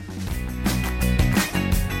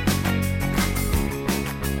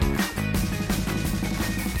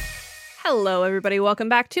Hello, everybody. Welcome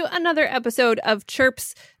back to another episode of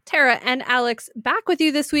Chirps. Tara and Alex back with you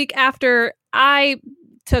this week after I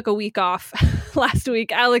took a week off last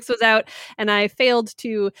week. Alex was out and I failed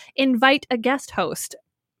to invite a guest host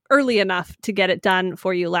early enough to get it done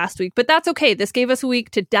for you last week. But that's okay. This gave us a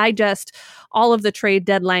week to digest all of the trade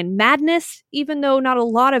deadline madness, even though not a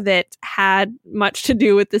lot of it had much to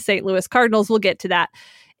do with the St. Louis Cardinals. We'll get to that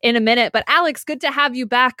in a minute. But Alex, good to have you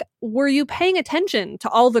back. Were you paying attention to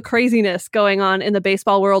all the craziness going on in the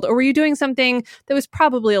baseball world, or were you doing something that was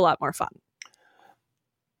probably a lot more fun?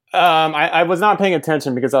 I was not paying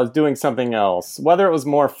attention because I was doing something else. Whether it was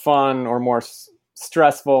more fun or more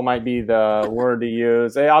stressful might be the word to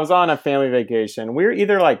use. I was on a family vacation. We were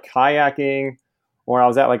either like kayaking or I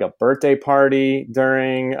was at like a birthday party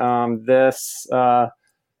during this.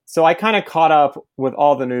 So I kind of caught up with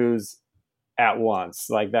all the news at once,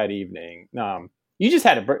 like that evening. You just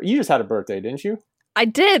had a birthday, didn't you? I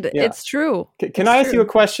did. Yeah. It's true. Can I ask you a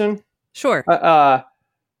question? Sure.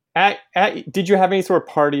 Did you have any sort of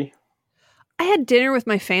party? I had dinner with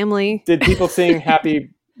my family. Did people sing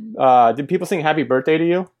happy birthday to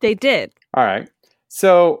you? They did. All right.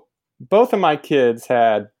 So both of my kids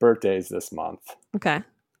had birthdays this month. Okay.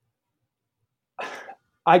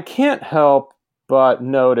 I can't help but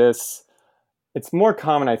notice it's more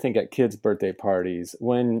common, I think, at kids' birthday parties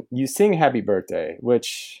when you sing happy birthday,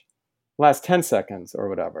 which lasts 10 seconds or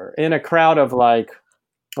whatever, in a crowd of like,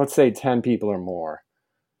 let's say 10 people or more.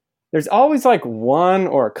 There's always like one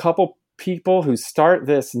or a couple people who start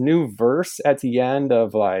this new verse at the end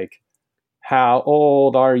of like, how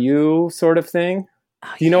old are you sort of thing.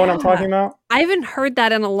 Do you know what I'm talking about? I haven't heard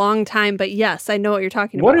that in a long time, but yes, I know what you're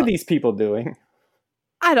talking about. What are these people doing?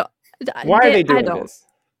 Why are they doing this?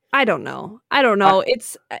 I don't know.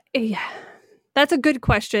 It's that's a good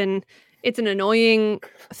question. It's an annoying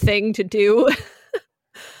thing to do.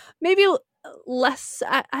 Maybe less.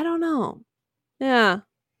 I don't know. Yeah.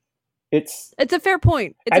 It's a fair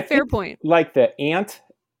point. It's a fair point. Like the ants,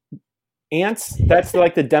 that's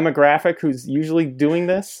like the demographic who's usually doing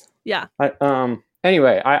this. Yeah.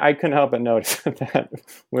 Anyway, I couldn't help but notice that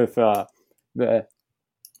with the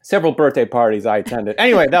several birthday parties I attended.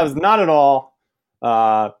 Anyway, that was not at all.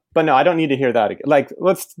 But no, I don't need to hear that again. Like,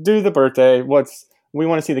 let's do the birthday. We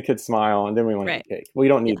want to see the kids smile, and then we want to eat cake. We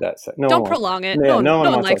don't need that. No, don't prolong it. Yeah, no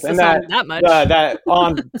one likes the song that much. That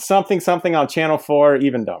on something on Channel 4,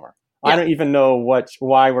 even dumber. Yeah. I don't even know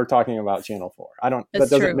why we're talking about Channel 4. That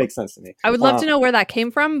doesn't make sense to me. I would love to know where that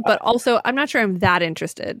came from, but also I'm not sure I'm that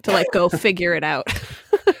interested to like go figure it out.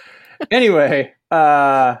 Anyway,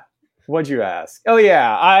 what'd you ask? Oh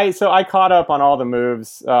yeah, I caught up on all the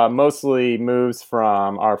moves, mostly moves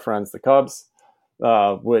from our friends the Cubs,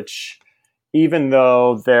 which even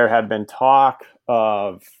though there had been talk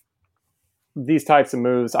of these types of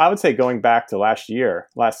moves, I would say going back to last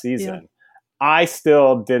season, I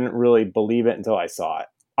still didn't really believe it until I saw it.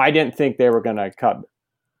 I didn't think they were going to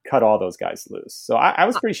cut all those guys loose. So I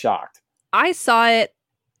was pretty shocked. I saw it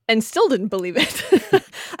and still didn't believe it.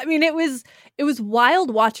 I mean, it was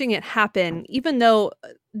wild watching it happen, even though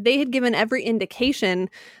they had given every indication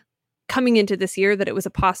coming into this year that it was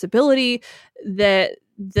a possibility, that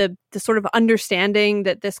the sort of understanding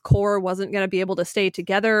that this core wasn't going to be able to stay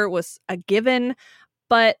together was a given.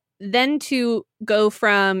 But then to go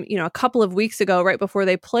from, a couple of weeks ago, right before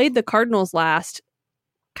they played the Cardinals last,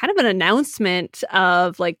 kind of an announcement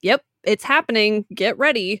of like, yep, it's happening, get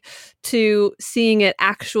ready, to seeing it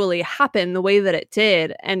actually happen the way that it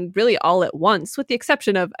did, and really all at once, with the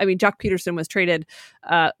exception of, Jock Peterson was traded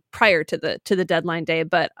prior to the deadline day,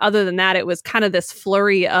 but other than that, it was kind of this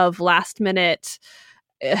flurry of last minute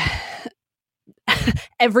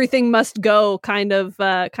everything must go kind of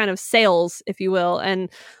sales, if you will. And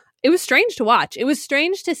it was strange to watch. It was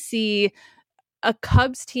strange to see a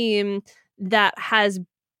Cubs team that has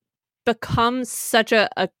become such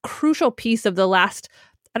a crucial piece of the last,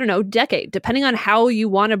 decade, depending on how you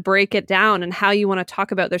want to break it down and how you want to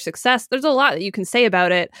talk about their success. There's a lot that you can say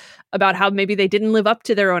about it, about how maybe they didn't live up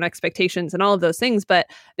to their own expectations and all of those things. But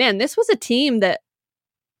man, this was a team that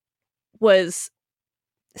was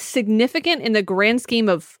significant in the grand scheme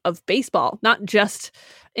of baseball, not just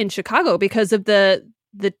in Chicago, because of the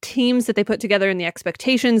teams that they put together and the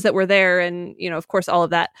expectations that were there. And, of course, all of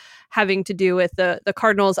that having to do with the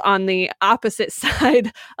Cardinals on the opposite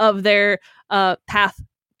side of their path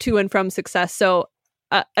to and from success. So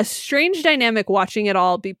a strange dynamic watching it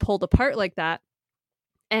all be pulled apart like that.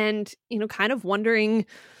 And, kind of wondering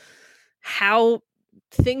how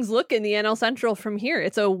things look in the NL Central from here.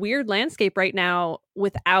 It's a weird landscape right now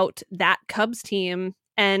without that Cubs team.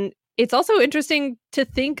 And it's also interesting to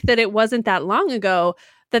think that it wasn't that long ago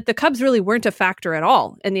that the Cubs really weren't a factor at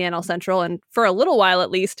all in the NL Central. And for a little while,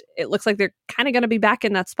 at least, it looks like they're kind of going to be back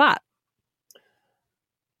in that spot.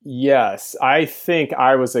 Yes, I think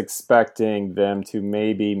I was expecting them to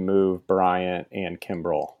maybe move Bryant and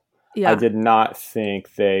Kimbrel. Yeah. I did not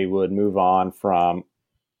think they would move on from,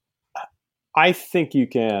 I think you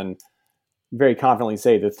can very confidently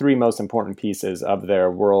say the three most important pieces of their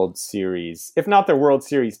World Series, if not their World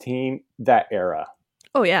Series team, that era.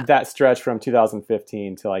 Oh, yeah. That stretch from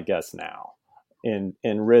 2015 till I guess now in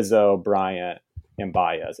Rizzo, Bryant, and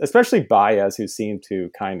Baez, especially Baez, who seemed to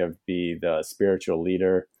kind of be the spiritual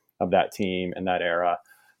leader of that team in that era.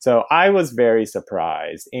 So I was very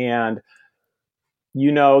surprised. And,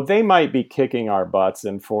 you know, they might be kicking our butts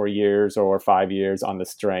in 4 years or 5 years on the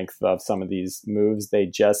strength of some of these moves they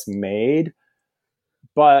just made.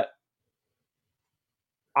 But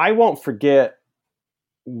I won't forget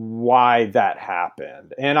why that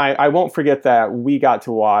happened. And I won't forget that we got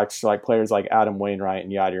to watch like players like Adam Wainwright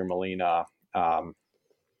and Yadier Molina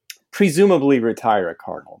presumably retire a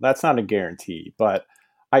Cardinal. That's not a guarantee, but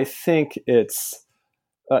I think it's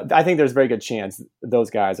I think there's a very good chance those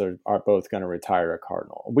guys are both going to retire a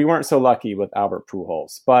Cardinal. We weren't so lucky with Albert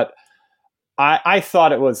Pujols, but I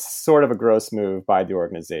thought it was sort of a gross move by the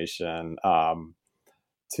organization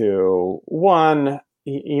to one,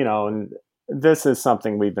 you know, and this is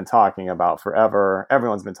something we've been talking about forever.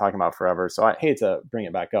 Everyone's been talking about forever. So I hate to bring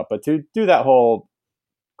it back up, but to do that whole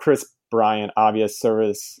Chris Bryant obvious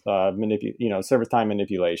service service time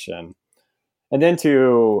manipulation, and then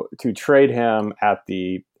to trade him at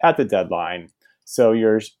the deadline, so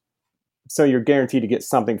you're guaranteed to get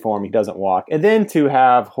something for him. He doesn't walk, and then to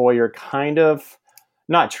have Hoyer kind of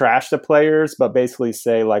not trash the players, but basically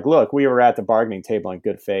say like, look, we were at the bargaining table in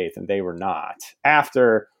good faith, and they were not.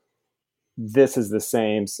 After this is the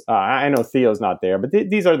same. I know Theo's not there, but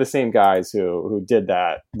these are the same guys who did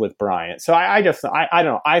that with Bryant. So I don't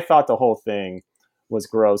know. I thought the whole thing was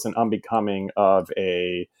gross and unbecoming of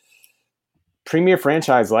a premier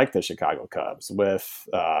franchise like the Chicago Cubs with,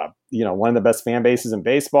 one of the best fan bases in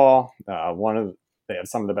baseball. They have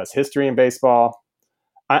some of the best history in baseball.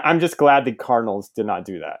 I'm just glad the Cardinals did not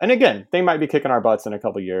do that. And again, they might be kicking our butts in a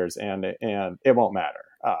couple of years and it won't matter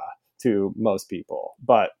to most people,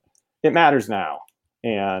 but it matters now.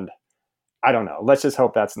 And I don't know. Let's just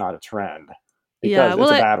hope that's not a trend because it's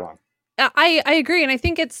a bad one. I agree. And I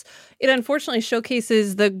think it unfortunately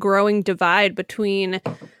showcases the growing divide between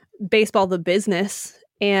baseball, the business,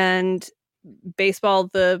 and baseball,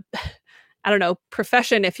 the, I don't know,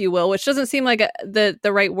 profession, if you will, which doesn't seem like the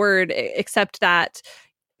right word, except that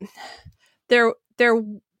there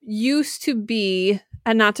used to be,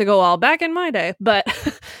 and not to go all back in my day, but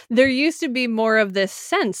there used to be more of this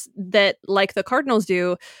sense that, like the Cardinals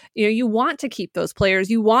do, you want to keep those players.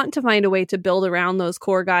 You want to find a way to build around those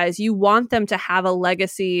core guys. You want them to have a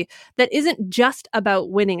legacy that isn't just about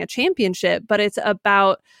winning a championship, but it's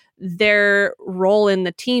about their role in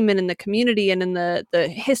the team and in the community and in the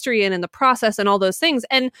history and in the process and all those things.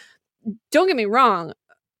 And don't get me wrong,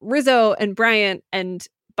 Rizzo and Bryant and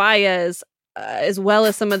Baez, as well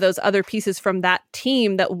as some of those other pieces from that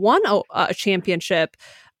team that won a championship,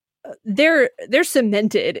 they're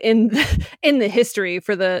cemented in the history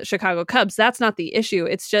for the Chicago Cubs. That's not the issue.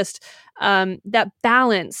 It's just that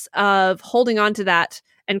balance of holding on to that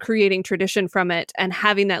and creating tradition from it and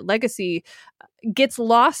having that legacy gets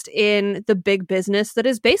lost in the big business that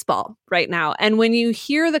is baseball right now. And when you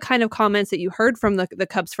hear the kind of comments that you heard from the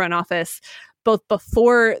Cubs front office, both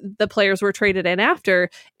before the players were traded and after,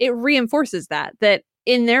 it reinforces that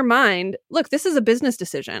in their mind, look, this is a business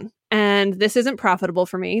decision and this isn't profitable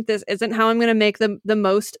for me. This isn't how I'm going to make the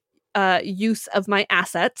most use of my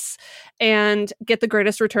assets and get the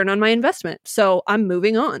greatest return on my investment. So I'm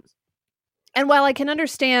moving on. And while I can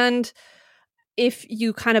understand if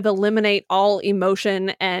you kind of eliminate all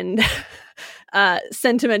emotion and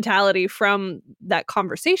sentimentality from that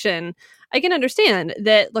conversation, I can understand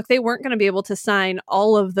that, look, they weren't going to be able to sign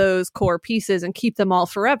all of those core pieces and keep them all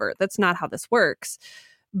forever. That's not how this works.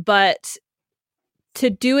 But to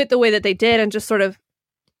do it the way that they did and just sort of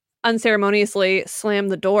unceremoniously slam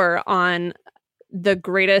the door on the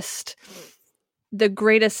greatest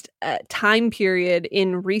time period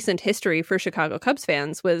in recent history for Chicago Cubs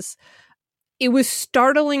fans was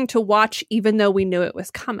startling to watch, even though we knew it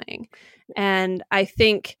was coming. And I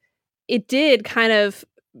think it did kind of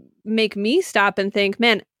make me stop and think,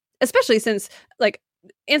 man, especially since like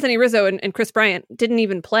Anthony Rizzo and Chris Bryant didn't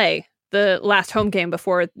even play the last home game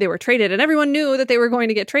before they were traded, and everyone knew that they were going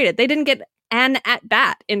to get traded. They didn't get an at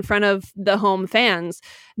bat in front of the home fans,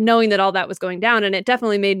 knowing that all that was going down. And it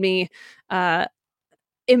definitely made me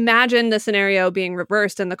imagine the scenario being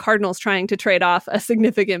reversed and the Cardinals trying to trade off a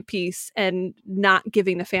significant piece and not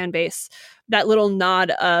giving the fan base that little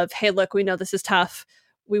nod of, hey, look, we know this is tough.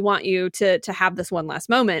 We want you to have this one last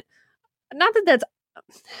moment. Not that that's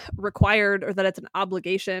required or that it's an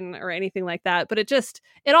obligation or anything like that, but it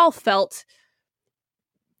all felt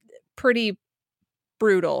pretty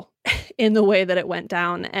brutal in the way that it went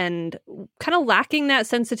down, and kind of lacking that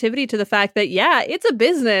sensitivity to the fact that, yeah, it's a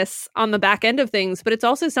business on the back end of things, but it's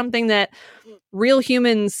also something that real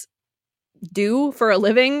humans do for a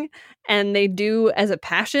living, and they do as a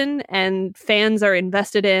passion, and fans are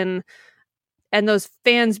invested in, and those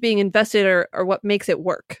fans being invested are what makes it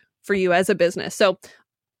work for you as a business. So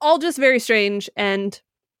all just very strange, and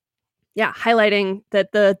yeah, highlighting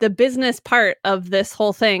that the business part of this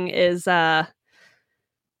whole thing is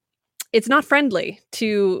it's not friendly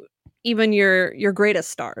to even your greatest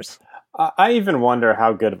stars. I even wonder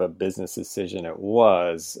how good of a business decision it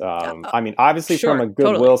was. I mean, obviously, sure, from a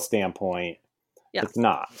goodwill totally. standpoint, Yeah. it's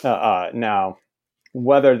not. Now,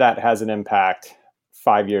 whether that has an impact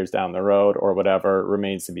 5 years down the road or whatever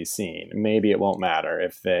remains to be seen. Maybe it won't matter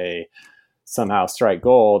if they somehow strike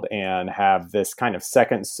gold and have this kind of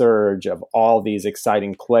second surge of all these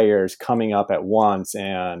exciting players coming up at once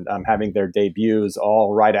and having their debuts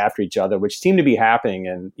all right after each other, which seem to be happening.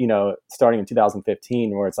 And, starting in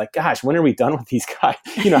 2015, where it's like, gosh, when are we done with these guys?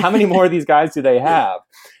 How many more of these guys do they have?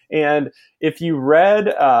 And if you read,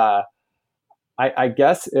 I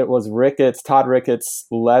guess it was Todd Ricketts'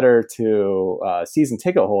 letter to season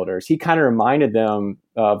ticket holders, he kind of reminded them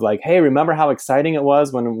of like, hey, remember how exciting it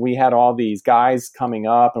was when we had all these guys coming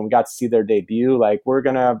up and we got to see their debut? Like, we're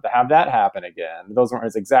going to have that happen again. Those weren't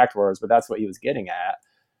his exact words, but that's what he was getting at.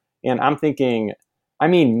 And I'm thinking, I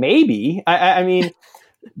mean, maybe. I mean,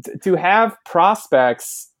 to have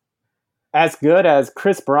prospects as good as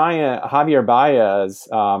Chris Bryant, Javier Baez,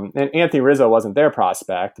 and Anthony Rizzo wasn't their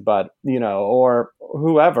prospect, but, or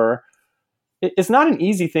whoever, it's not an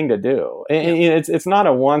easy thing to do. And it's not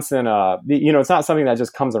a once in a, it's not something that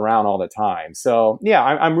just comes around all the time. So, yeah,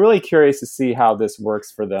 I'm really curious to see how this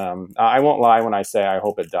works for them. I won't lie when I say I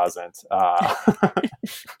hope it doesn't.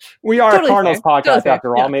 We are totally a Cardinals fair. Podcast totally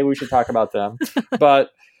after all. Maybe we should talk about them.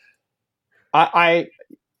 But I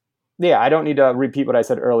don't need to repeat what I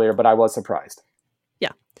said earlier, but I was surprised.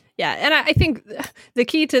 Yeah. And I think the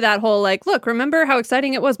key to that whole, like, look, remember how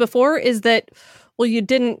exciting it was before is that, well, you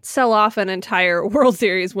didn't sell off an entire World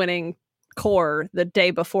Series winning core the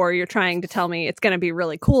day before. You're trying to tell me it's going to be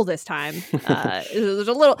really cool this time. There's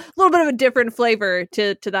a little bit of a different flavor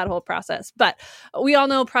to that whole process. But we all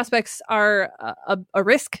know prospects are a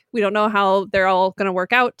risk. We don't know how they're all going to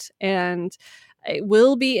work out. And it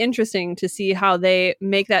will be interesting to see how they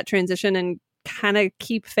make that transition and kind of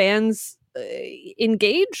keep fans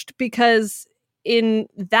engaged, because in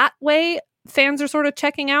that way, fans are sort of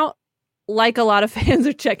checking out, like a lot of fans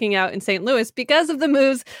are checking out in St. Louis because of the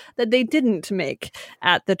moves that they didn't make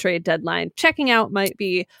at the trade deadline. Checking out might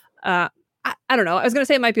be, I don't know. I was going to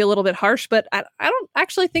say it might be a little bit harsh, but I don't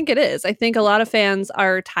actually think it is. I think a lot of fans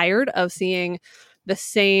are tired of seeing the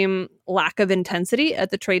same lack of intensity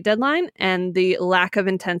at the trade deadline and the lack of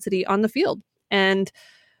intensity on the field. And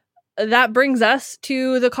that brings us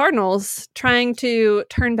to the Cardinals trying to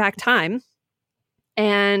turn back time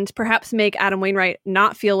and perhaps make Adam Wainwright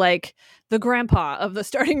not feel like the grandpa of the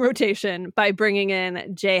starting rotation by bringing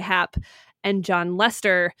in J Happ and Jon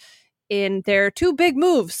Lester in their two big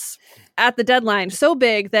moves at the deadline. So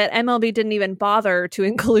big that MLB didn't even bother to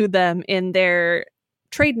include them in their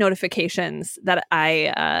trade notifications that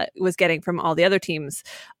I was getting from all the other teams.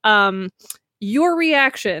 Your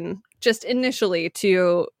reaction just initially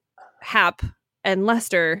to Happ and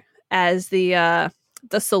Lester as the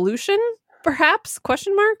solution, perhaps,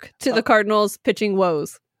 to the Cardinals pitching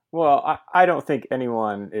woes? Well, I don't think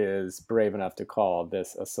anyone is brave enough to call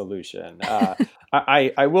this a solution.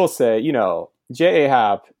 I will say, J.A.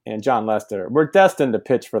 Happ and Jon Lester were destined to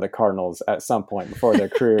pitch for the Cardinals at some point before their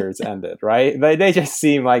careers ended, right? They just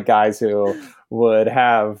seem like guys who would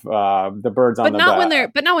have the birds on the back.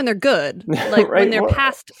 But not when they're good. Like right? when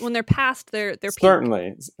they're past their peak.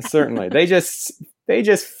 Certainly. They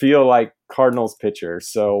just feel like Cardinals pitchers.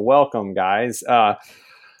 So welcome, guys.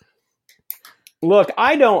 Look,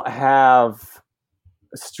 I don't have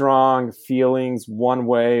strong feelings one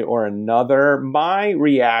way or another. My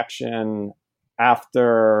reaction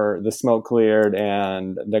after the smoke cleared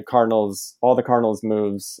and all the Cardinals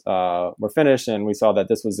moves were finished and we saw that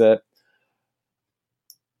this was it,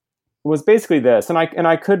 was basically this. And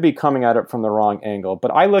I could be coming at it from the wrong angle, but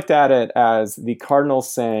I looked at it as the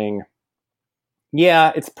Cardinals saying,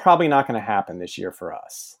 yeah, it's probably not going to happen this year for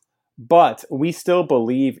us, but we still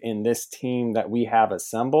believe in this team that we have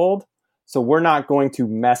assembled. So we're not going to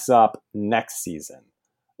mess up next season.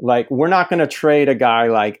 Like, we're not going to trade a guy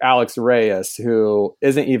like Alex Reyes, who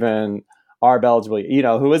isn't even ARB eligible,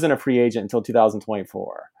 who isn't a free agent until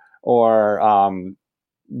 2024, or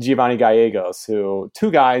Giovanni Gallegos,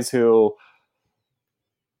 two guys who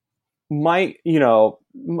might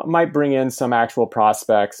bring in some actual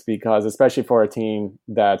prospects, because especially for a team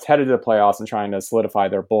that's headed to the playoffs and trying to solidify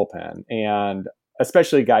their bullpen, and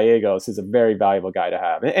especially Gallegos is a very valuable guy to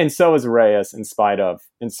have, and so is Reyes, in spite of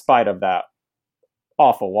that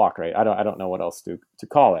awful walk rate. I don't know what else to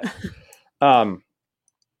call it.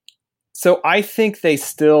 So I think they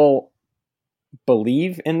still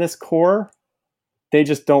believe in this core. They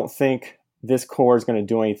just don't think this core is going to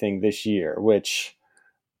do anything this year, which,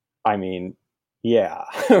 I mean, yeah,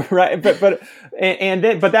 right. But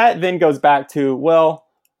that then goes back to, well,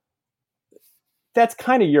 that's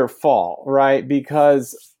kind of your fault, right?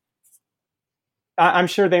 Because I'm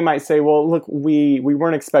sure they might say, well, look, we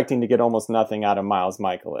weren't expecting to get almost nothing out of Miles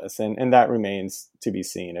Mikolas, and that remains to be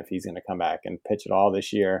seen if he's going to come back and pitch it all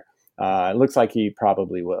this year. It looks like he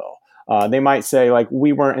probably will. They might say, like,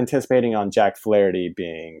 we weren't anticipating on Jack Flaherty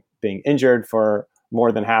being injured for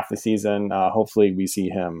more than half the season. Hopefully we see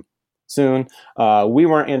him soon. We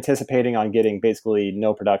weren't anticipating on getting basically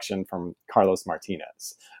no production from Carlos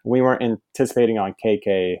Martinez. We weren't anticipating on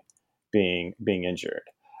KK being injured.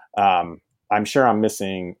 I'm sure I'm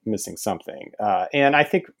missing something. And I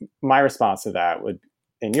think my response to that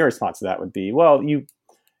and your response to that would be, well,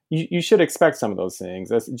 you should expect some of those things.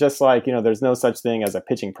 That's just like, there's no such thing as a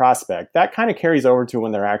pitching prospect. That kind of carries over to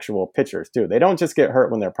when they're actual pitchers too. They don't just get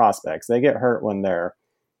hurt when they're prospects. They get hurt when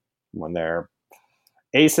they're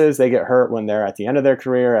aces. They get hurt when they're at the end of their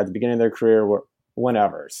career, at the beginning of their career,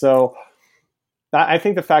 whenever. So I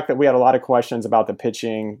think the fact that we had a lot of questions about the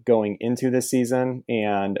pitching going into this season,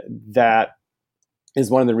 and that is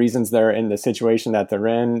one of the reasons they're in the situation that they're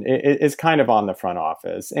in, is kind of on the front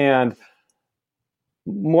office. And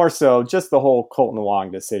more so just the whole Kolten Wong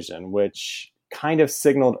decision, which kind of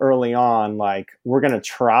signaled early on, like, we're going to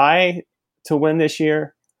try to win this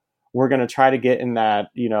year. We're going to try to get in that,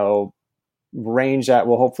 range that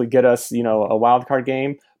will hopefully get us, a wild card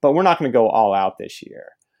game, but we're not going to go all out this year.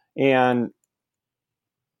 And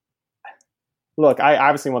look, I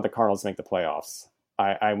obviously want the Cardinals to make the playoffs.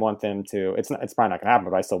 I want them to. It's probably not going to happen,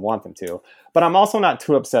 but I still want them to. But I'm also not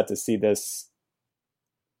too upset to see this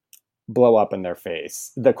blow up in their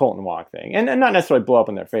face, the Kolten Wong thing, and not necessarily blow up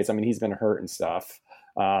in their face. I mean, he's been hurt and stuff.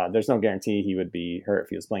 There's no guarantee he would be hurt if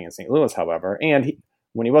he was playing in St. Louis, however. And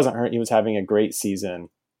when he wasn't hurt, he was having a great season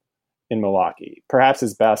in Milwaukee, perhaps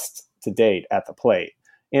his best to date at the plate.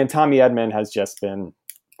 And Tommy Edman has just been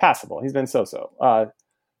passable. He's been so-so.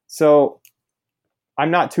 So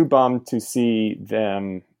I'm not too bummed to see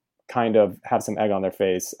them kind of have some egg on their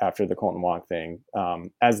face after the Kolten Wong thing,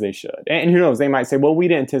 as they should. And who knows, they might say, well, we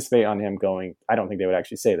didn't anticipate on him going, I don't think they would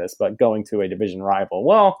actually say this, but going to a division rival.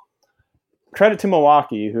 Well, credit to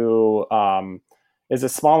Milwaukee, who is a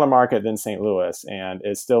smaller market than St. Louis and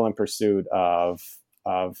is still in pursuit of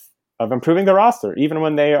improving the roster, even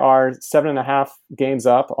when they are 7.5 games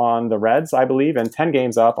up on the Reds, I believe, and 10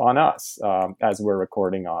 games up on us, as we're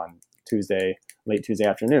recording on late Tuesday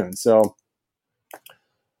afternoon. So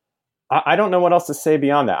I don't know what else to say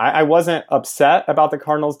beyond that. I wasn't upset about the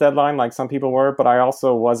Cardinals deadline like some people were, but I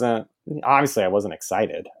also wasn't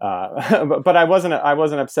excited. But I wasn't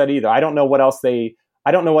upset either. I don't know what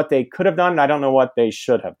they could have done, and I don't know what they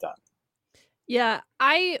should have done. Yeah,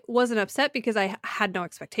 I wasn't upset because I had no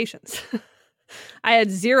expectations. I had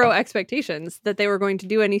zero expectations that they were going to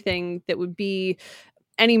do anything that would be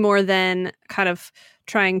any more than kind of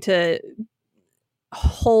trying to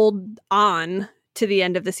hold on to the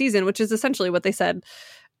end of the season, which is essentially what they said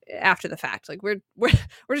after the fact. Like, we're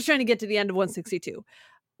just trying to get to the end of 162,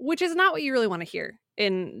 which is not what you really want to hear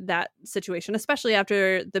in that situation, especially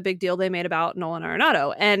after the big deal they made about Nolan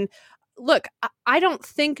Arenado. And look, I don't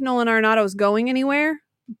think Nolan Arenado is going anywhere,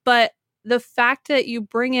 but the fact that you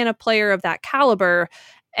bring in a player of that caliber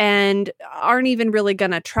and aren't even really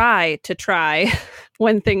going to try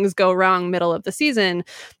when things go wrong middle of the season,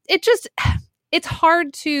 it's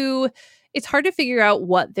hard to figure out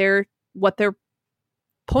what their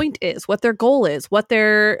point is, what their goal is, what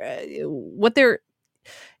their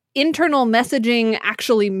internal messaging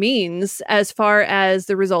actually means as far as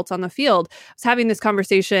the results on the field. I was having this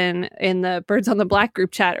conversation in the Birds on the Black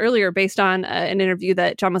group chat earlier based on an interview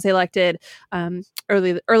that John Mozeliak did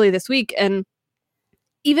early this week. And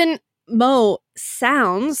even Mo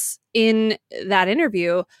sounds in that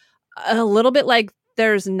interview a little bit like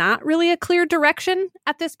there's not really a clear direction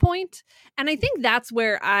at this point. And I think that's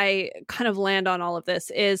where I kind of land on all of this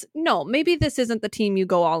is, no, maybe this isn't the team you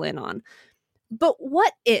go all in on. But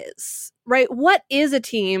what is, right? What is a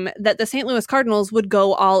team that the St. Louis Cardinals would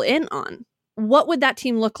go all in on? What would that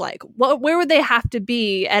team look like? Where would they have to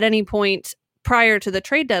be at any point prior to the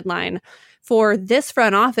trade deadline for this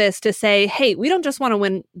front office to say, hey, we don't just want to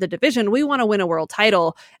win the division, we want to win a world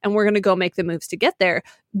title, and we're going to go make the moves to get there?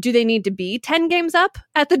 Do they need to be 10 games up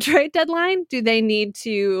at the trade deadline? Do they need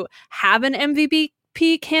to have an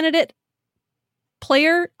MVP candidate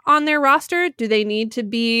player on their roster? Do they need to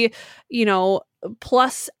be,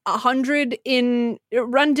 plus 100 in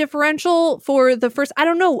run differential for the first? I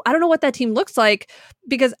don't know what that team looks like,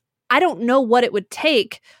 because I don't know what it would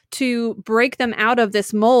take to break them out of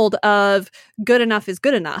this mold of good enough is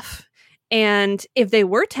good enough. And if they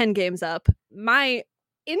were 10 games up, my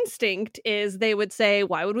instinct is they would say,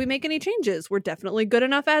 why would we make any changes? We're definitely good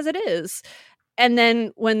enough as it is. And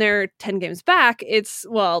then when they're 10 games back, it's,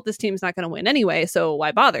 well, this team's not going to win anyway, so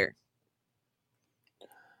why bother?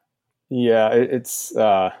 Yeah, it's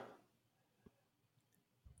when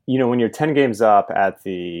you're 10 games up at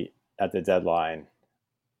the deadline,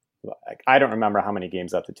 like, I don't remember how many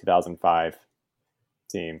games up the 2005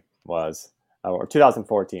 team was, or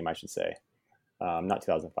 2004 team, I should say, not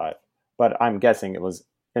 2005, but I'm guessing it was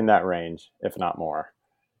in that range, if not more.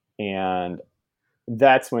 And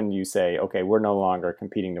that's when you say, okay, we're no longer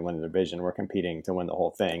competing to win the division, we're competing to win the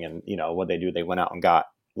whole thing. And what they do, they went out and got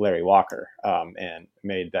Larry Walker, and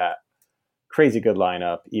made that crazy good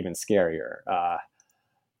lineup even scarier.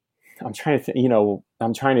 I'm trying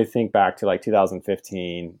to think back to like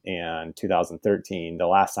 2015 and 2013, the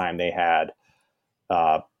last time they had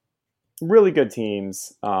really good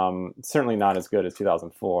teams. Certainly not as good as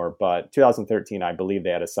 2004, but 2013, I believe they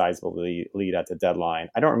had a sizable lead at the deadline.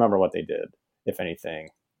 I don't remember what they did, if anything.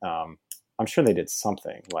 I'm sure they did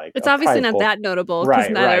something like. It's obviously not that notable, because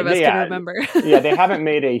neither of us can remember. Yeah, they haven't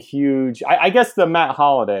made a huge. I guess the Matt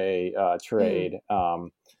Holliday trade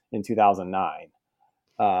in 2009.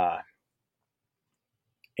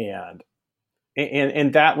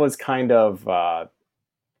 And that was kind of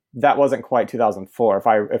that wasn't quite 2004.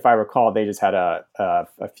 If I recall, they just had a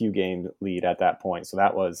few game lead at that point. So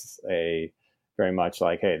that was a very much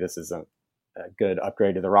like, hey, this is a good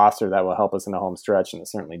upgrade to the roster that will help us in the home stretch, and it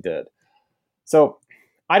certainly did. So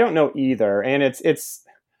I don't know either, and it's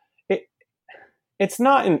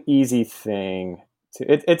not an easy thing to.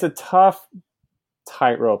 It's a tough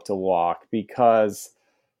tightrope to walk, because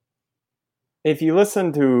if you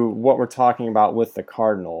listen to what we're talking about with the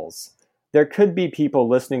Cardinals, there could be people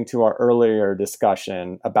listening to our earlier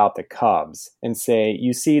discussion about the Cubs and say,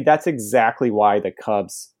 you see, that's exactly why the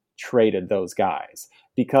Cubs traded those guys.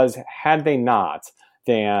 Because had they not,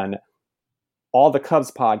 then all the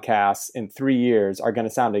Cubs podcasts in 3 years are going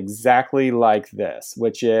to sound exactly like this,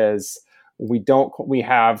 which is we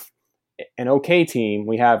have an okay team.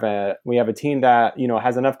 We have a team that,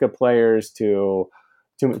 has enough good players to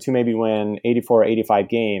maybe win 84 or 85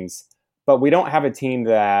 games, but we don't have a team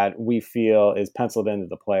that we feel is penciled into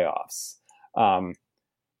the playoffs.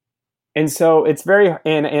 And so it's very,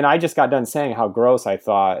 and I just got done saying how gross I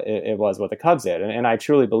thought it was what the Cubs did. And I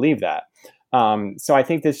truly believe that. So I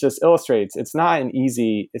think this just illustrates it's not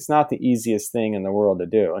the easiest thing in the world to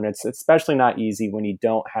do. And it's especially not easy when you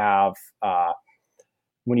don't have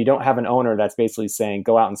an owner that's basically saying,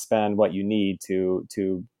 go out and spend what you need to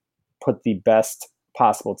put the best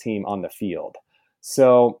possible team on the field.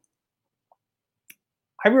 So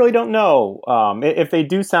I really don't know. If they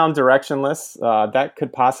do sound directionless, that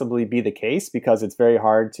could possibly be the case, because it's very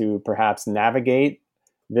hard to perhaps navigate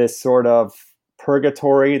this sort of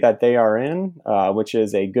purgatory that they are in, which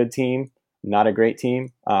is a good team, not a great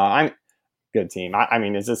team. Good team. I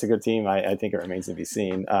mean, is this a good team? I think it remains to be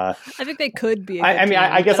seen. I think they could be.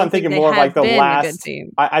 I guess I'm thinking more of like the last.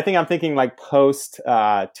 I think I'm thinking like post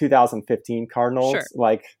 2015 Cardinals. Sure.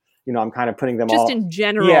 Like, I'm kind of putting them just all in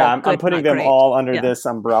general. Yeah, I'm putting them all under this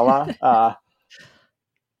umbrella,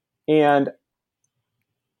 and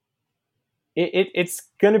it's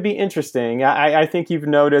going to be interesting. I think you've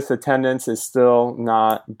noticed attendance is still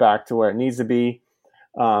not back to where it needs to be,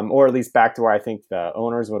 or at least back to where I think the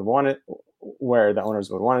owners would want it. Where the owners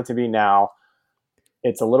would want it to be now.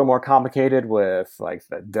 It's a little more complicated with like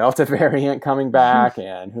the Delta variant coming back,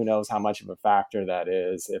 and who knows how much of a factor that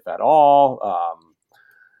is, if at all.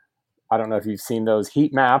 I don't know if you've seen those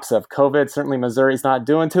heat maps of COVID. Certainly Missouri's not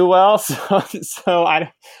doing too well. So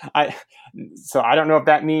I don't know if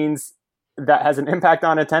that means that has an impact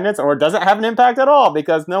on attendance, or does it have an impact at all,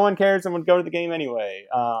 because no one cares and would go to the game anyway.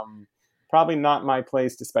 probably not my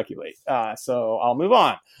place to speculate. So I'll move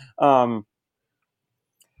on.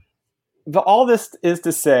 All this is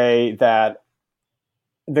to say that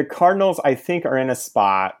the Cardinals, I think, are in a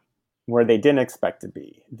spot where they didn't expect to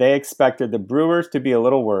be. They expected the Brewers to be a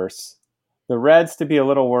little worse, the Reds to be a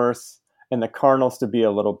little worse, and the Cardinals to be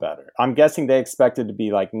a little better. I'm guessing they expected to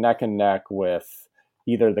be like neck and neck with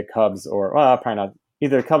either the Cubs or, well, probably not,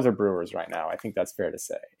 either the Cubs or Brewers right now. I think that's fair to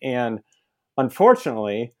say. And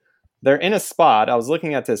unfortunately, they're in a spot, I was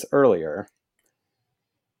looking at this earlier,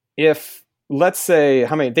 if, let's say,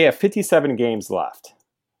 they have 57 games left.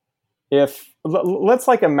 Let's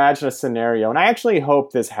like imagine a scenario, and I actually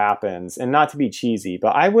hope this happens, and not to be cheesy,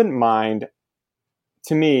 but I wouldn't mind,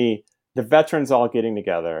 to me, the veterans all getting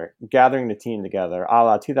together, gathering the team together, a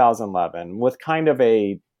la 2011, with kind of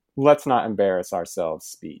a let's not embarrass ourselves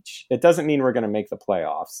speech. It doesn't mean we're going to make the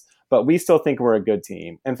playoffs, but we still think we're a good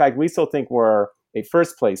team. In fact, we still think we're a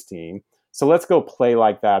first place team. So let's go play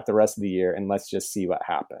like that the rest of the year, and let's just see what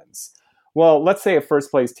happens. Well, let's say a first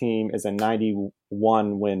place team is a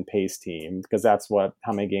 91 win pace team, because that's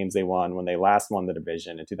how many games they won when they last won the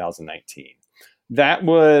division in 2019. That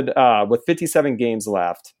would, with 57 games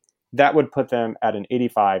left, that would put them at an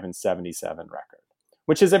 85-77 record,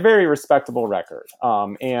 which is a very respectable record.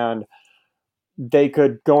 And they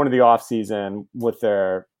could go into the offseason with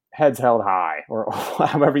their heads held high, or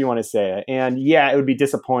however you want to say it. And yeah, it would be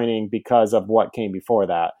disappointing because of what came before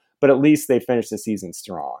that, but at least they finished the season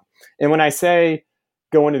strong. And when I say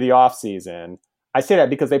go into the offseason, I say that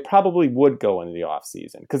because they probably would go into the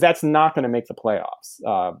offseason, because that's not going to make the playoffs,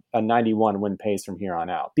 a 91 win pace from here on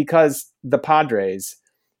out, because the Padres,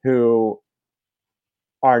 who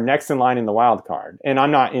are next in line in the wild card, and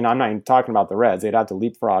I'm not even talking about the Reds, they'd have to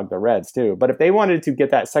leapfrog the Reds too. But if they wanted to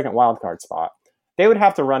get that second wild card spot, they would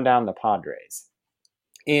have to run down the Padres.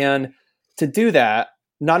 And to do that,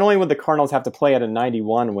 not only would the Cardinals have to play at a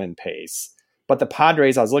 91 win pace, but the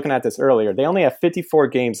Padres, I was looking at this earlier, they only have 54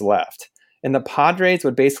 games left. And the Padres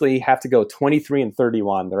would basically have to go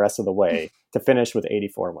 23-31 the rest of the way to finish with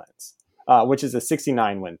 84 wins, which is a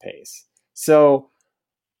 69 win pace. So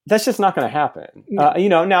that's just not going to happen.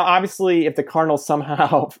 Now, obviously, if the Cardinals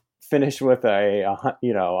somehow finish with a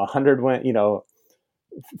 100 win,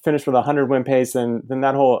 finish with a 100 win pace, then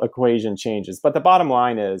that whole equation changes. But the bottom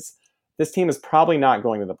line is this team is probably not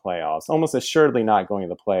going to the playoffs, almost assuredly not going to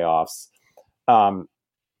the playoffs.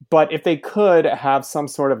 But if they could have some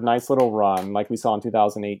sort of nice little run like we saw in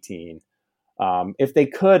 2018, if they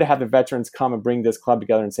could have the veterans come and bring this club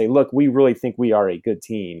together and say, look, we really think we are a good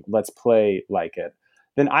team, let's play like it,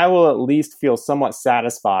 then I will at least feel somewhat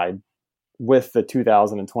satisfied with the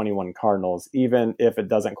 2021 Cardinals, even if it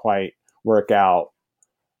doesn't quite work out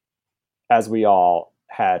as we all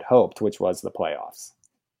had hoped, which was the playoffs.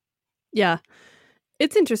 Yeah.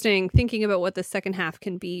 It's interesting thinking about what the second half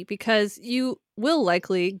can be, because you will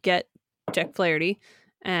likely get Jack Flaherty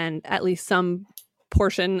and at least some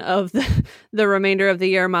portion of the remainder of the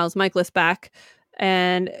year, Miles Mikolas back.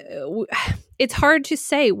 And it's hard to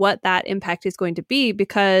say what that impact is going to be,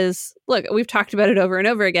 because, look, we've talked about it over and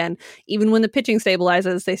over again. Even when the pitching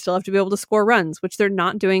stabilizes, they still have to be able to score runs, which they're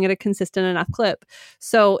not doing at a consistent enough clip.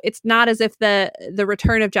 So it's not as if the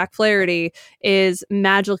return of Jack Flaherty is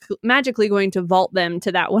magically going to vault them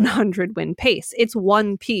to that 100 win pace. It's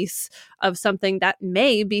one piece of something that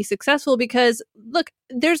may be successful, because, look,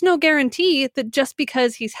 there's no guarantee that just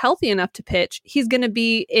because he's healthy enough to pitch, he's going to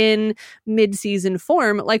be in mid-season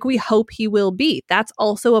form like we hope he will be. That's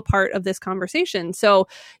also a part of this conversation. So,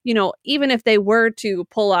 even if they were to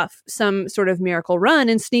pull off some sort of miracle run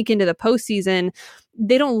and sneak into the postseason,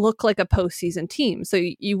 they don't look like a postseason team. So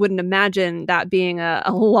you wouldn't imagine that being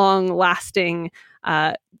a long-lasting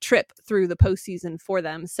trip through the postseason for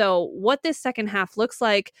them. So what this second half looks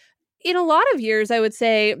like, in a lot of years, I would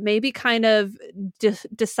say maybe kind of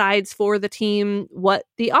decides for the team what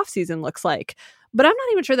the offseason looks like. But I'm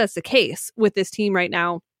not even sure that's the case with this team right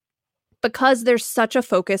now, because there's such a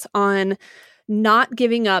focus on not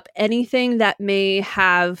giving up anything that may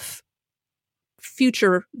have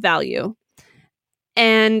future value.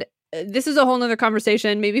 And this is a whole nother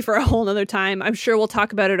conversation, maybe for a whole nother time. I'm sure we'll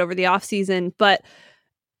talk about it over the offseason, but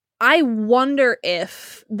I wonder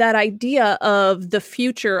if that idea of the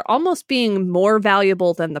future almost being more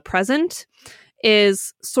valuable than the present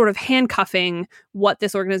is sort of handcuffing what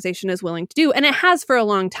this organization is willing to do. And it has for a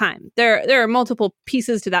long time. There are multiple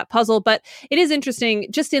pieces to that puzzle, but it is interesting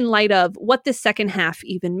just in light of what this second half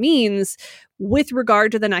even means with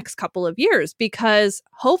regard to the next couple of years, because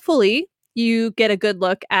hopefully you get a good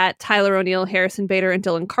look at Tyler O'Neill, Harrison Bader, and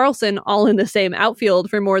Dylan Carlson all in the same outfield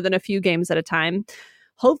for more than a few games at a time.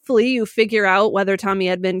 Hopefully you figure out whether Tommy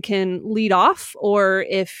Edman can lead off or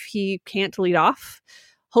if he can't lead off.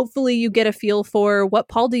 Hopefully you get a feel for what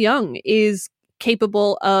Paul DeJong is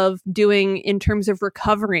capable of doing in terms of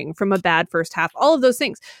recovering from a bad first half, all of those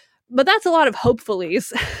things. But that's a lot of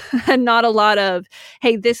hopefullys and not a lot of,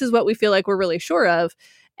 hey, this is what we feel like we're really sure of.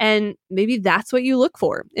 And maybe that's what you look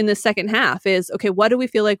for in the second half is, okay, what do we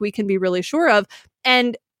feel like we can be really sure of?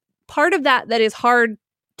 And part of that is hard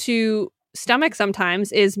to stomach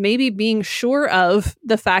sometimes is maybe being sure of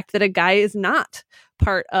the fact that a guy is not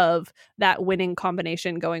part of that winning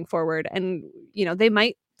combination going forward. And,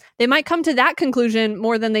 they might come to that conclusion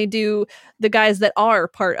more than they do the guys that are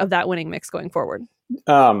part of that winning mix going forward.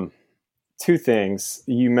 Two things.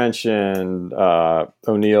 You mentioned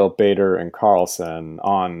O'Neill, Bader, and Carlson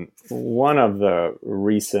on one of the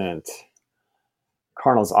recent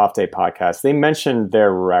Cardinals Off Day podcasts. They mentioned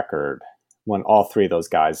their record when all three of those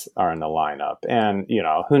guys are in the lineup. And,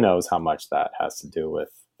 who knows how much that has to do with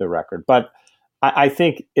the record. But I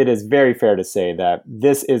think it is very fair to say that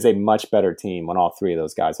this is a much better team when all three of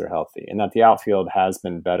those guys are healthy and that the outfield has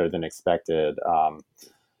been better than expected.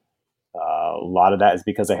 A lot of that is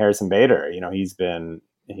because of Harrison Bader. He's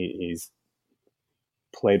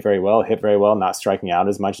played very well, hit very well, not striking out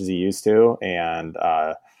as much as he used to. And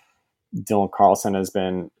Dylan Carlson has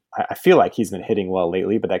been, I feel like he's been hitting well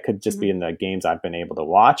lately, but that could just be in the games I've been able to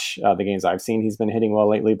watch. The games I've seen, he's been hitting well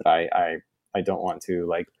lately, but I don't want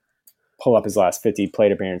to pull up his last 50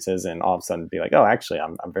 plate appearances and all of a sudden be like, oh, actually,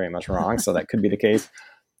 I'm very much wrong. So that could be the case.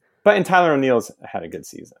 But Tyler O'Neill's had a good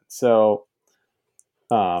season. So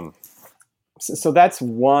that's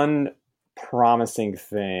one promising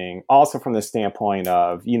thing. Also from the standpoint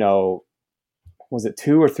of, was it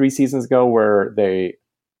 2 or 3 seasons ago where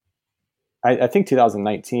I think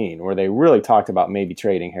 2019, where they really talked about maybe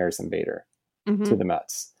trading Harrison Bader to the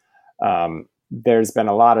Mets. There's been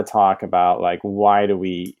a lot of talk about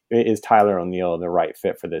is Tyler O'Neill the right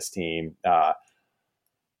fit for this team? A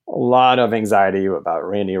lot of anxiety about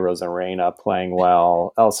Randy Arozarena playing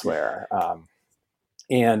well elsewhere.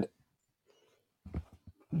 And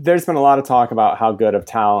there's been a lot of talk about how good of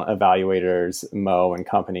talent evaluators Mo and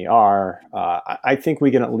company are. I think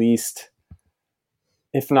we can at least,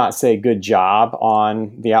 if not say good job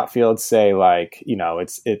on the outfield, say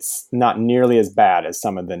it's not nearly as bad as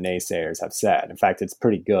some of the naysayers have said. In fact, it's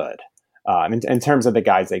pretty good in terms of the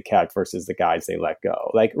guys they kept versus the guys they let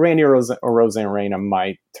go. Like Randy Arozarena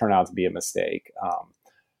might turn out to be a mistake,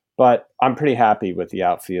 but I'm pretty happy with the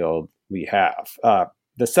outfield we have.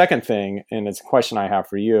 The second thing, and it's a question I have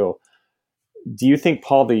for you, do you think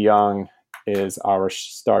Paul DeJong is our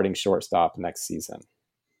starting shortstop next season?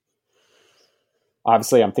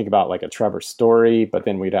 Obviously, I'm thinking about a Trevor Story, but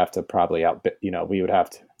then we'd have to probably we would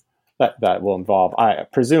have to, that will involve, I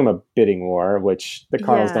presume, a bidding war, which the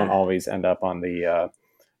Cardinals don't always end up on the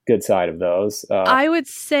good side of those. I would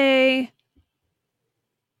say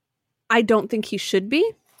I don't think he should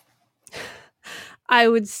be. I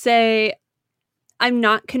would say I'm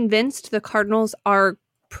not convinced the Cardinals are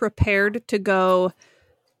prepared to go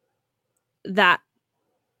that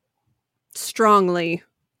strongly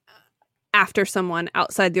after someone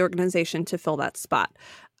outside the organization to fill that spot.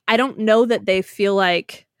 I don't know that they feel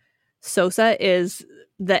like Sosa is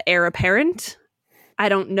the heir apparent. I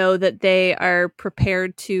don't know that they are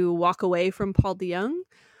prepared to walk away from Paul DeJong,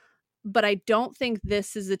 but I don't think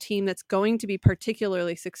this is a team that's going to be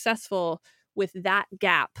particularly successful with that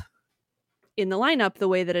gap in the lineup the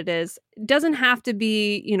way that it is. It doesn't have to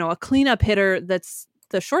be, a cleanup hitter that's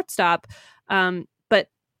the shortstop. But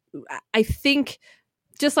I think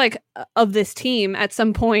just of this team at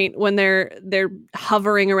some point when they're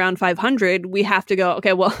hovering around 500, we have to go,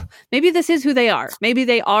 okay, well, maybe this is who they are. Maybe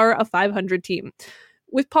they are a 500 team.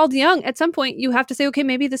 With Paul DeJong, at some point, you have to say, okay,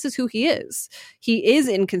 maybe this is who he is. He is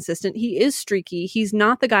inconsistent. He is streaky. He's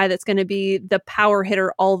not the guy that's going to be the power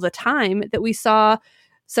hitter all the time that we saw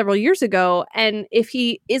several years ago. And if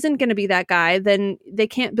he isn't going to be that guy, then they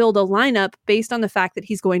can't build a lineup based on the fact that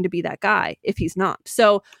he's going to be that guy if he's not.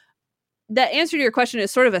 So the answer to your question is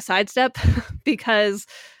sort of a sidestep because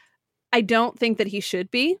I don't think that he should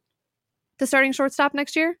be the starting shortstop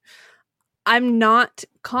next year. I'm not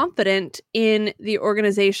confident in the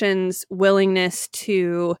organization's willingness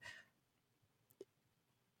to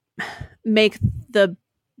make the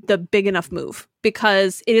big enough move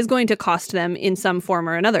because it is going to cost them in some form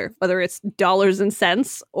or another, whether it's dollars and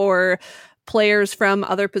cents or players from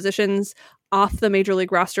other positions off the major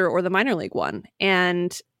league roster or the minor league one.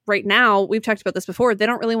 And right now, we've talked about this before, they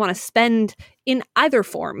don't really want to spend in either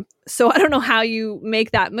form. So I don't know how you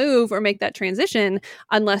make that move or make that transition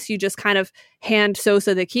unless you just kind of hand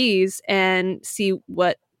Sosa the keys and see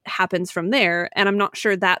what happens from there. And I'm not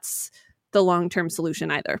sure that's the long-term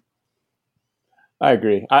solution either. I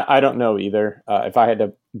agree. I don't know either. If I had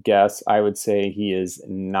to guess, I would say he is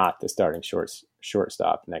not the starting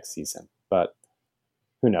shortstop next season, but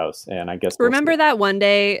who knows? And I guess remember that one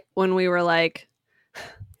day when we were like,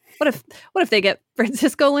 what if they get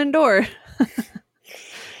Francisco Lindor?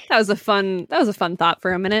 That was a fun thought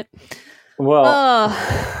for a minute. Well,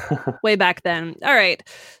 way back then. All right.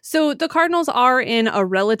 So the Cardinals are in a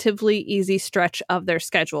relatively easy stretch of their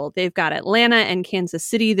schedule. They've got Atlanta and Kansas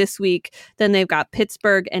City this week. Then they've got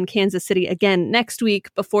Pittsburgh and Kansas City again next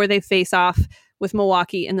week before they face off with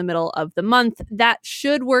Milwaukee in the middle of the month. That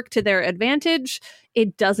should work to their advantage.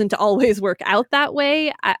 It doesn't always work out that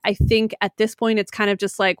way. I think at this point, it's kind of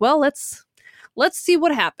just like, well, let's see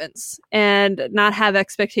what happens and not have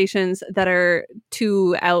expectations that are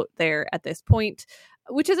too out there at this point,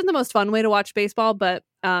 which isn't the most fun way to watch baseball. But,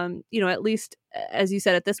 at least, as you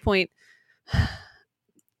said, at this point,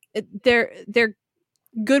 they're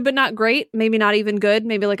good, but not great. Maybe not even good.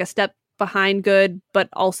 Maybe like a step behind good, but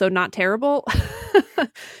also not terrible.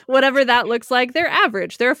 Whatever that looks like, they're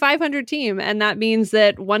average. They're a 500 team. And that means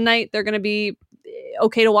that one night they're going to be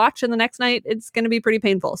okay to watch and the next night it's going to be pretty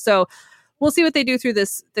painful. So we'll see what they do through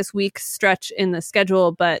this week stretch in the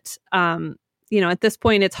schedule. But, at this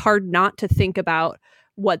point, it's hard not to think about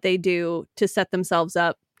what they do to set themselves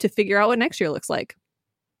up to figure out what next year looks like.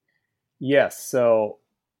 Yes. So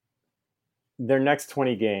their next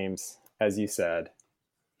 20 games, as you said,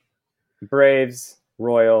 Braves,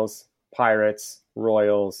 Royals, Pirates,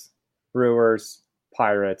 Royals, Brewers,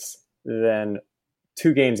 Pirates, then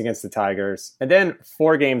 2 games against the Tigers, and then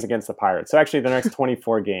 4 games against the Pirates. So actually the next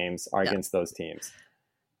 24 games are against those teams.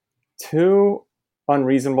 Too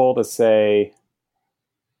unreasonable to say,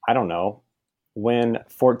 I don't know, win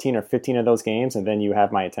 14 or 15 of those games and then you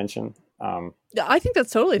have my attention. I think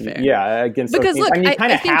that's totally fair. Yeah, against those teams. Look, you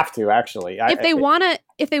kind of have to, actually. If they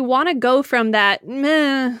want to go from that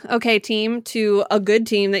okay team to a good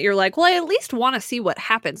team that you're like, well, I at least want to see what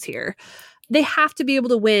happens here. They have to be able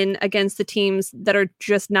to win against the teams that are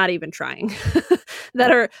just not even trying,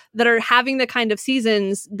 that are having the kind of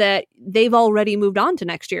seasons that they've already moved on to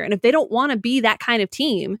next year. And if they don't want to be that kind of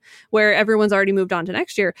team where everyone's already moved on to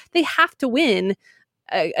next year, they have to win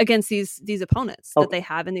against these opponents that they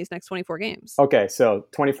have in these next 24 games. Okay, so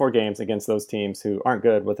 24 games against those teams who aren't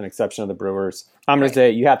good, with an exception of the Brewers. I'm going to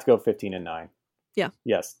say you have to go 15-9. Yeah.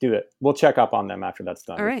 Yes, do it. We'll check up on them after that's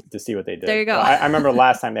done. All right. To see what they did. There you go. I remember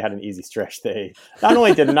last time they had an easy stretch. They not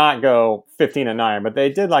only did not go 15-9, but they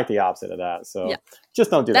did like the opposite of that. So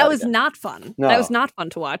just don't do that. That was again. Not fun. No, that was not fun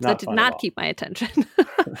to watch. That did not keep my attention.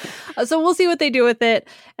 So we'll see what they do with it.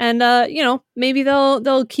 And, maybe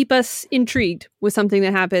they'll keep us intrigued with something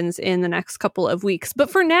that happens in the next couple of weeks. But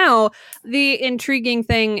for now, the intriguing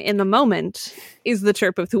thing in the moment is the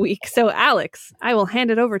chirp of the week. So, Alex, I will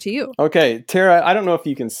hand it over to you. Okay, Tara, I don't know if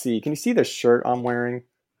you can see. Can you see the shirt I'm wearing?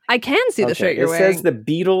 I can see the shirt you're wearing. It says the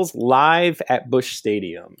Beatles live at Busch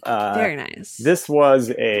Stadium. Very nice. This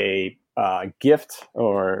was a gift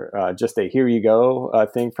or just a here you go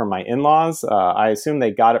thing from my in-laws. I assume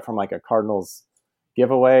they got it from like a Cardinals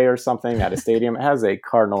giveaway or something at a stadium. It has a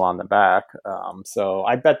Cardinal on the back. So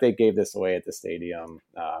I bet they gave this away at the stadium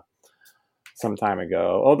some time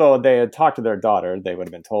ago. Although they had talked to their daughter, they would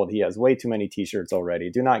have been told he has way too many t-shirts already.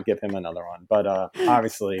 Do not give him another one. But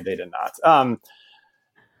obviously they did not.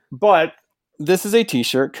 But this is a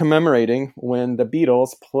t-shirt commemorating when the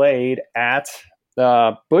Beatles played at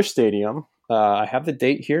Busch Stadium. I have the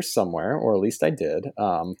date here somewhere, or at least I did.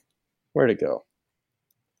 Where'd it go?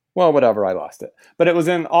 Well, whatever, I lost it. But it was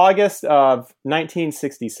in August of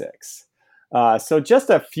 1966. So just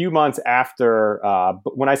a few months after,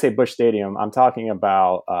 when I say Busch Stadium, I'm talking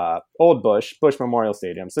about Old Busch Memorial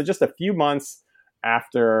Stadium. So just a few months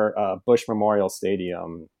after Busch Memorial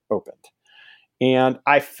Stadium opened. And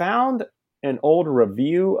I found an old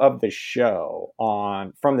review of the show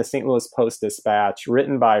from the St. Louis Post-Dispatch,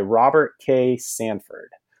 written by Robert K. Sanford,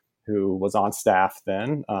 who was on staff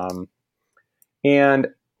then. And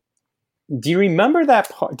do you remember that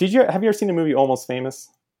part? Have you ever seen the movie Almost Famous?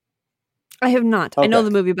 I have not. Okay. I know the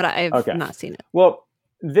movie, but I have not seen it. Well,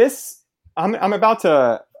 I'm about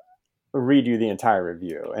to read you the entire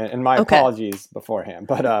review, and my apologies beforehand,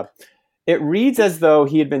 but it reads as though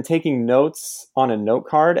he had been taking notes on a note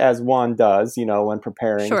card, as one does, when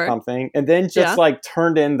preparing something, and then just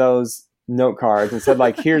turned in those note cards and said,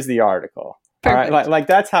 here's the article. All right, like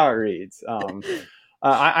that's how it reads.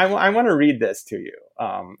 I want to read this to you,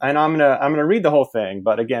 and I'm gonna read the whole thing.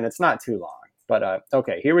 But again, it's not too long. But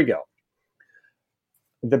okay, here we go.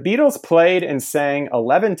 The Beatles played and sang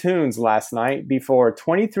 11 tunes last night before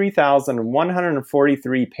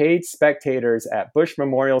 23,143 paid spectators at Bush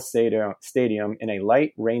Memorial Stadium in a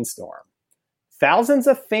light rainstorm. Thousands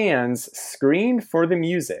of fans screamed for the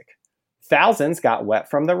music. Thousands got wet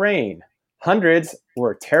from the rain. Hundreds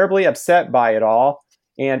were terribly upset by it all,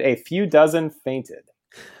 and a few dozen fainted.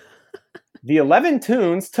 The 11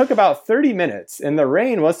 tunes took about 30 minutes, and the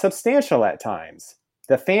rain was substantial at times.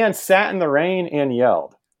 The fans sat in the rain and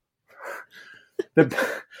yelled. The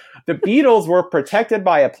Beatles were protected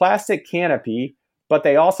by a plastic canopy, but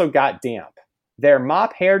they also got damp. Their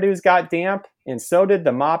mop hairdos got damp, and so did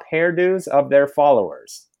the mop hairdos of their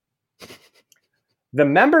followers. The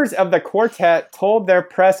members of the quartet told their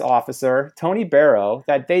press officer, Tony Barrow,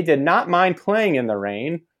 that they did not mind playing in the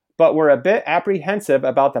rain, but were a bit apprehensive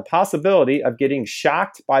about the possibility of getting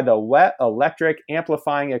shocked by the wet electric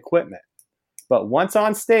amplifying equipment. But once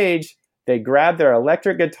on stage, they grabbed their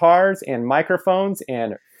electric guitars and microphones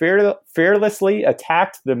and fearlessly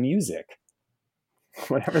attacked the music.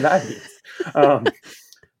 Whatever that means.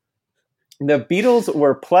 The Beatles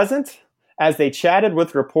were pleasant as they chatted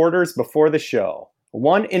with reporters before the show.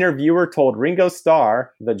 One interviewer told Ringo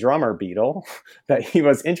Starr, the drummer Beatle, that he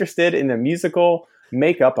was interested in the musical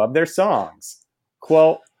makeup of their songs.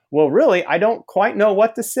 Quote, "Well, really, I don't quite know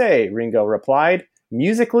what to say," Ringo replied.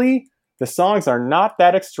 "Musically, the songs are not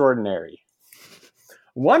that extraordinary."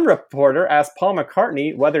 One reporter asked Paul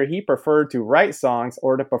McCartney whether he preferred to write songs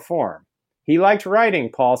or to perform. He liked writing,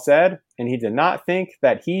 Paul said, and he did not think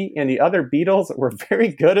that he and the other Beatles were very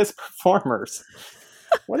good as performers.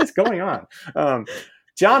 What is going on?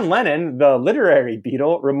 John Lennon, the literary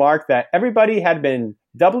Beatle, remarked that everybody had been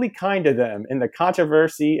doubly kind to them in the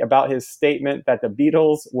controversy about his statement that the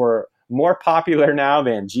Beatles were more popular now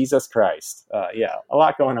than Jesus Christ. Yeah, a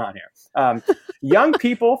lot going on here. Young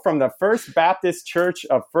people from the First Baptist Church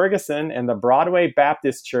of Ferguson and the Broadway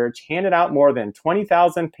Baptist Church handed out more than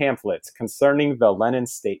 20,000 pamphlets concerning the Lennon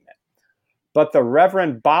statement. But the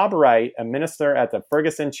Reverend Bob Wright, a minister at the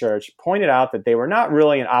Ferguson Church, pointed out that they were not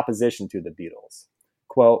really in opposition to the Beatles.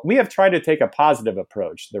 Quote, "We have tried to take a positive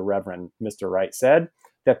approach," the Reverend Mr. Wright said.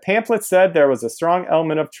 The pamphlet said there was a strong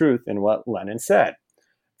element of truth in what Lennon said.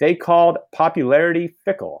 They called popularity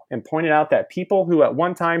fickle and pointed out that people who at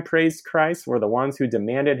one time praised Christ were the ones who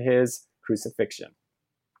demanded his crucifixion.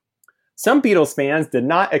 Some Beatles fans did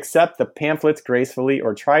not accept the pamphlets gracefully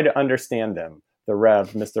or try to understand them, the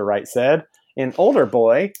Rev. Mr. Wright said. An older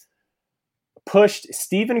boy pushed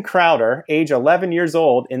Stephen Crowder, age 11 years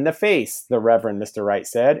old, in the face, the Reverend Mr. Wright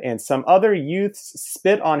said, and some other youths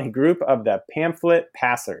spit on a group of the pamphlet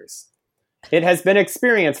passers. "It has been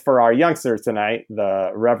experience for our youngsters tonight,"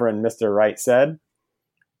 the Reverend Mr. Wright said.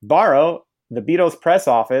 Barrow, the Beatles press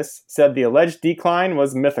office, said the alleged decline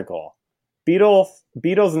was mythical.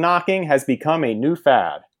 Beatles knocking has become a new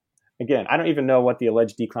fad. Again, I don't even know what the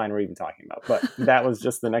alleged decline we're even talking about, but that was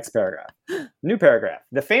just the next paragraph. New paragraph.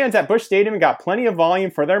 "The fans at Busch Stadium got plenty of volume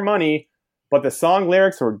for their money, but the song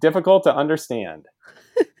lyrics were difficult to understand.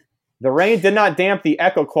 The rain did not damp the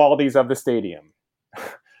echo qualities of the stadium."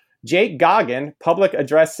 Jake Goggin, public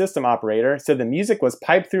address system operator, said the music was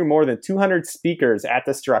piped through more than 200 speakers at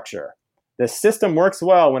the structure. "The system works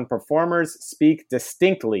well when performers speak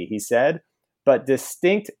distinctly," he said, "but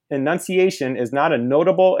distinct enunciation is not a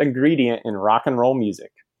notable ingredient in rock and roll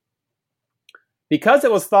music." Because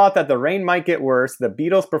it was thought that the rain might get worse, the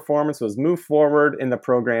Beatles' performance was moved forward in the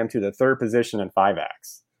program to the third position in 5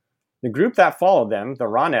 acts. The group that followed them, the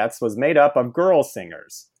Ronettes, was made up of girl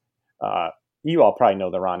singers. You all probably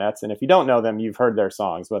know the Ronettes, and if you don't know them, you've heard their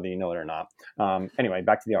songs, whether you know it or not. Anyway,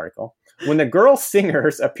 back to the article. When the girl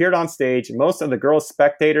singers appeared on stage, most of the girl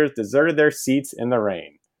spectators deserted their seats in the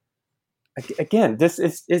rain. Again,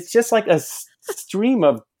 it's just like a stream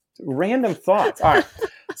of random thoughts. All right.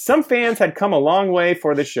 Some fans had come a long way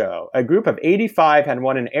for the show. A group of 85 had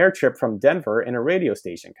won an air trip from Denver in a radio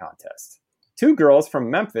station contest. 2 girls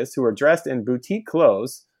from Memphis who were dressed in boutique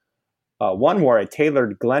clothes. One wore a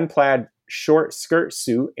tailored Glen plaid short skirt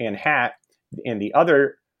suit and hat, and the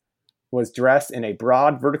other was dressed in a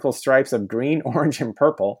broad vertical stripes of green, orange, and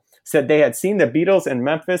purple, said they had seen the Beatles in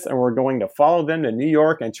Memphis and were going to follow them to New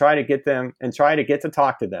York and try to get to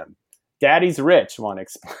talk to them. "Daddy's rich," one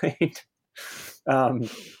explained.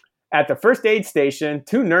 At the first aid station,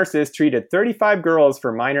 2 nurses treated 35 girls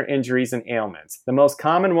for minor injuries and ailments, the most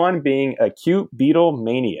common one being acute Beatle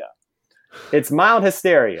mania. "It's mild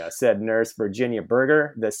hysteria," said Nurse Virginia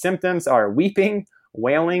Berger. "The symptoms are weeping,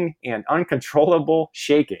 wailing, and uncontrollable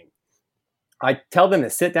shaking." I tell them to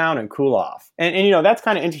sit down and cool off. And you know, that's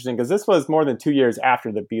kind of interesting because this was more than 2 years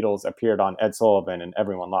after the Beatles appeared on Ed Sullivan and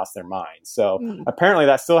everyone lost their minds. So apparently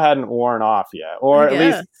that still hadn't worn off yet. Or at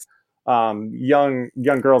least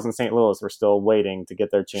young girls in St. Louis were still waiting to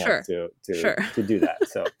get their chance to do that.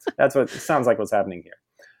 So that's what it sounds like what's happening here.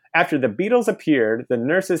 After the Beatles appeared, the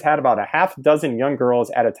nurses had about a half dozen young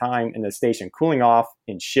girls at a time in the station cooling off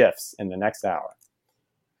in shifts in the next hour.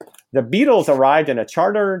 The Beatles arrived in a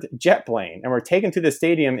chartered jet plane and were taken to the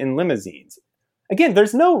stadium in limousines. Again,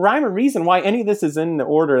 there's no rhyme or reason why any of this is in the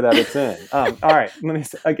order that it's in. All right, let me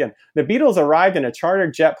say again. The Beatles arrived in a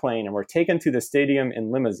chartered jet plane and were taken to the stadium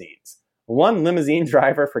in limousines. One limousine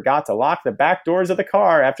driver forgot to lock the back doors of the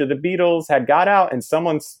car after the Beatles had got out and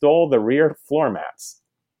someone stole the rear floor mats.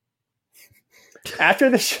 After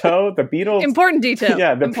the show, the Beatles... Important detail.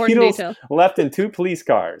 Yeah, the Beatles left in 2 police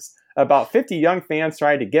cars. About 50 young fans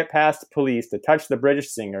tried to get past police to touch the British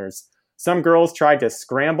singers. Some girls tried to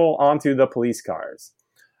scramble onto the police cars.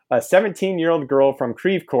 A 17-year-old girl from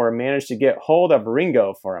Creve Coeur managed to get hold of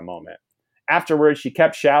Ringo for a moment. Afterwards, she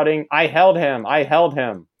kept shouting, "I held him, I held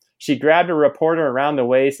him." She grabbed a reporter around the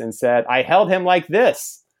waist and said, "I held him like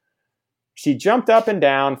this." She jumped up and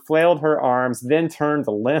down, flailed her arms, then turned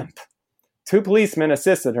limp. 2 policemen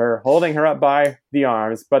assisted her, holding her up by the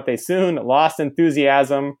arms, but they soon lost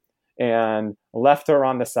enthusiasm and left her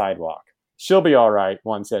on the sidewalk. "She'll be all right,"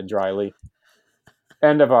 one said dryly.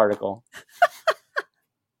 End of article.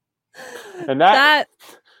 And that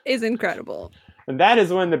is incredible. And that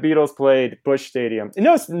is when the Beatles played Busch Stadium.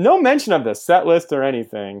 No mention of the set list or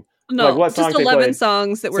anything. No, like what songs just 11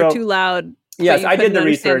 songs that were too loud. Yes, I did the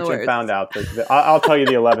research and found out that I'll tell you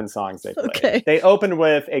the 11 songs they played. Okay. They opened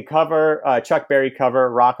with a cover, Chuck Berry cover,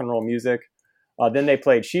 Rock and Roll Music. Then they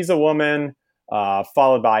played She's a Woman,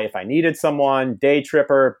 followed by If I Needed Someone, Day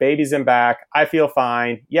Tripper, Babies in Back, I Feel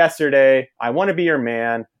Fine, Yesterday, I Want to Be Your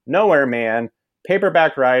Man, Nowhere Man,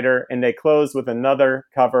 Paperback Writer, and they closed with another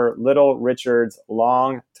cover, Little Richard's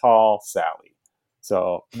Long, Tall Sally.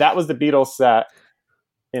 So that was the Beatles set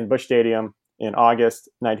in Busch Stadium in August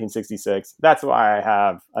 1966. That's why I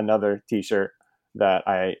have another t-shirt that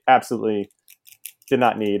I absolutely did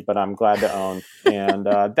not need, but I'm glad to own. And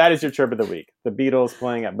that is your Chirp of the Week. The Beatles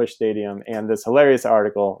playing at Busch Stadium and this hilarious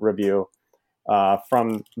article review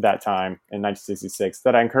from that time in 1966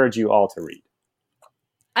 that I encourage you all to read.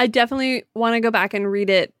 I definitely want to go back and read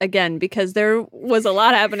it again because there was a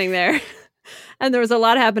lot happening there. And there was a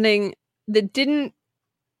lot happening that didn't,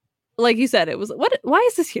 like you said, it was, why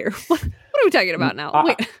is this here? What are we talking about now?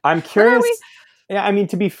 Wait, I'm curious. Yeah, I mean,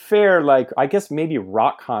 to be fair, like, I guess maybe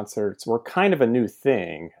rock concerts were kind of a new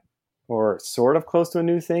thing or sort of close to a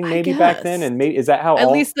new thing maybe back then. And maybe, is that how at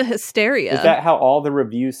least the hysteria, is that how all the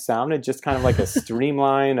reviews sounded? Just kind of like a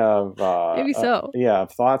streamline of, maybe so.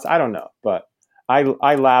 Of thoughts. I don't know, but I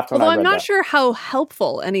laughed when Although I read I'm not that. sure how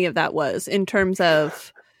helpful any of that was in terms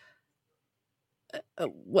of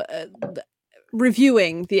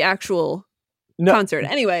reviewing the actual concert.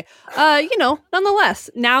 Anyway, nonetheless,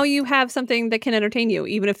 now you have something that can entertain you,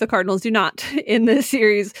 even if the Cardinals do not in this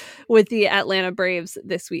series with the Atlanta Braves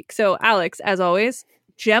this week. So, Alex, as always,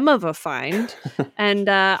 gem of a find. And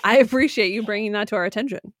I appreciate you bringing that to our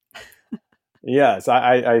attention. Yes,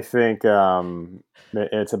 I think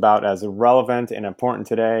it's about as relevant and important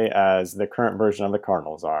today as the current version of the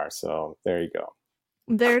Cardinals are. So there you go.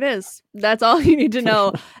 There it is. That's all you need to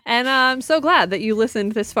know. And I'm so glad that you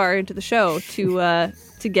listened this far into the show to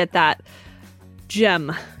get that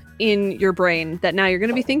gem in your brain that now you're going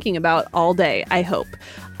to be thinking about all day, I hope.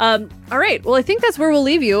 All right. Well, I think that's where we'll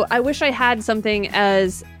leave you. I wish I had something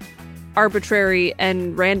as arbitrary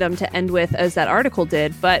and random to end with as that article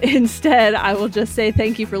did, but instead I will just say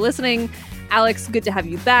thank you for listening. Alex, good to have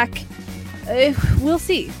you back. We'll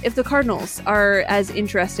see if the Cardinals are as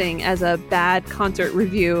interesting as a bad concert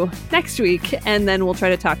review next week, and then we'll try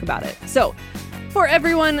to talk about it. So for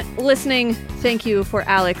everyone listening, thank you. For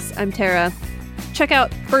Alex, I'm Tara. Check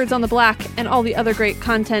out Birds on the Black and all the other great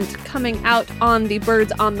content coming out on the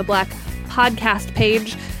Birds on the Black podcast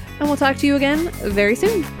page, and we'll talk to you again very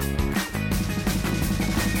soon.